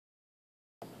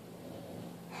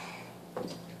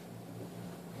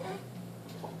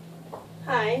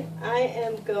Hi, I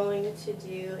am going to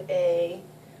do a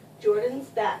Jordan's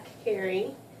back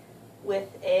carry with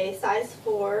a size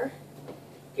 4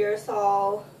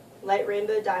 Durasol light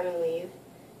rainbow diamond weave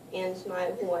and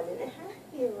my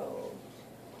 1.5-year-old.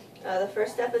 The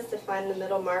first step is to find the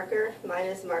middle marker. Mine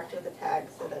is marked with a tag,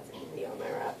 so that's easy on my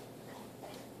wrap.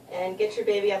 And get your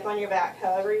baby up on your back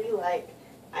however you like.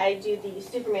 I do the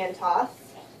Superman toss.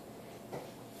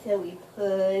 So we put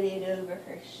it over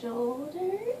her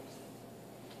shoulders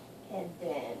and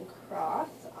then cross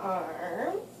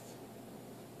arms.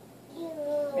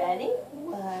 Ready?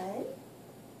 1,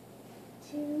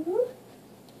 2,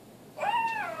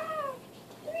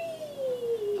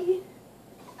 3.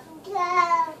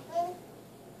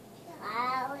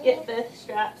 Get the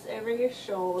straps over your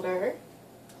shoulder.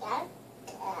 And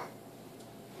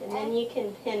then you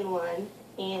can pin one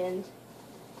and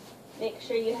make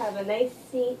sure you have a nice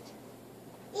seat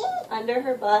under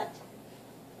her butt.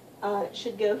 It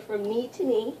should go from knee to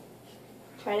knee.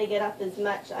 Try to get up as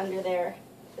much under there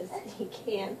as you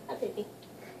can. Hi, baby.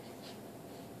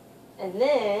 And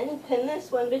then pin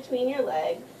this one between your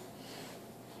legs.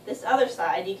 This other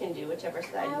side, you can do whichever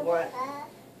side you want.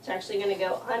 It's actually going to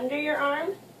go under your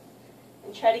arm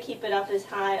and try to keep it up as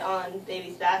high on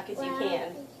baby's back as you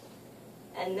can.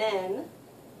 And then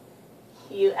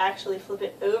you actually flip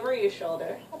it over your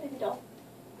shoulder. Hi, baby doll.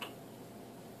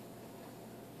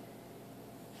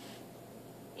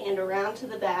 And around to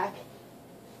the back.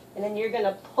 And then you're going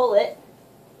to pull it.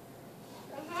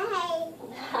 Hi.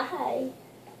 Hi.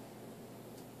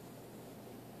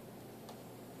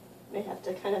 You have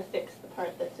to kind of fix the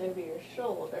part that's over your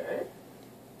shoulder.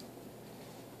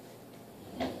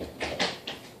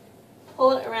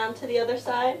 Pull it around to the other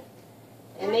side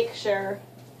and make sure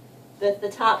that the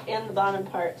top and the bottom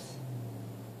parts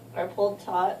are pulled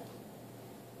taut.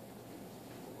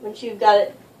 Once you've got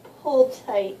it pulled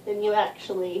tight, then you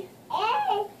actually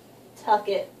tuck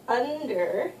it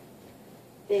under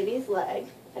baby's leg,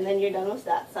 and then you're done with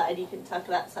that side. You can tuck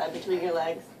that side between your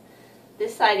legs.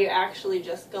 This side you're actually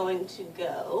just going to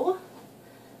go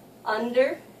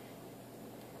under,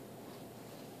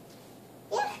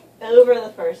 over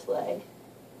the first leg.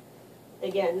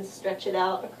 Again, stretch it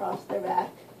out across their back.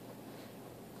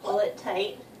 Pull it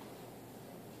tight.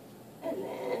 And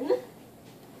then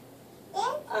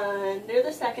under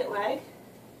the second leg.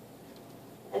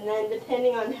 And then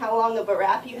depending on how long of a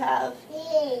wrap you have,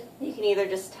 you can either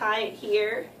just tie it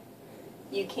here,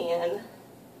 you can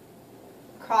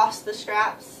cross the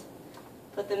straps,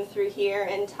 put them through here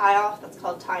and tie off. That's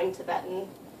called tying Tibetan.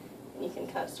 And you can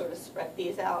kind of sort of spread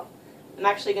these out. I'm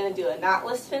actually going to do a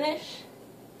knotless finish.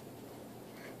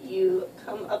 You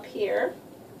come up here,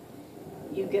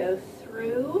 you go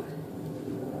through,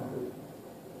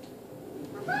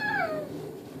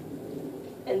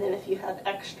 and then if you have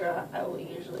extra, I will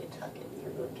usually tuck it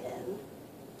through again.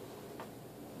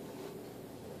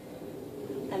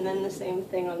 And then the same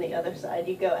thing on the other side.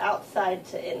 You go outside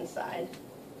to inside.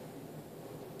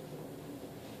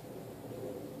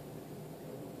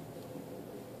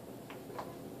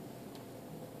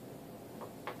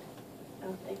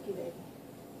 Oh, thank you, baby.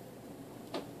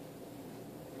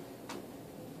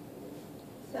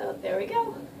 So there we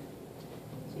go.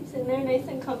 She's in there nice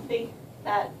and comfy.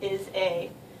 That is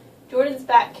a Jordan's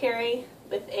back carry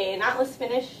with a knotless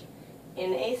finish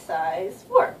in a size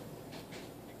 4.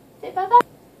 Say bye-bye.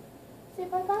 Say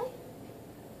bye-bye.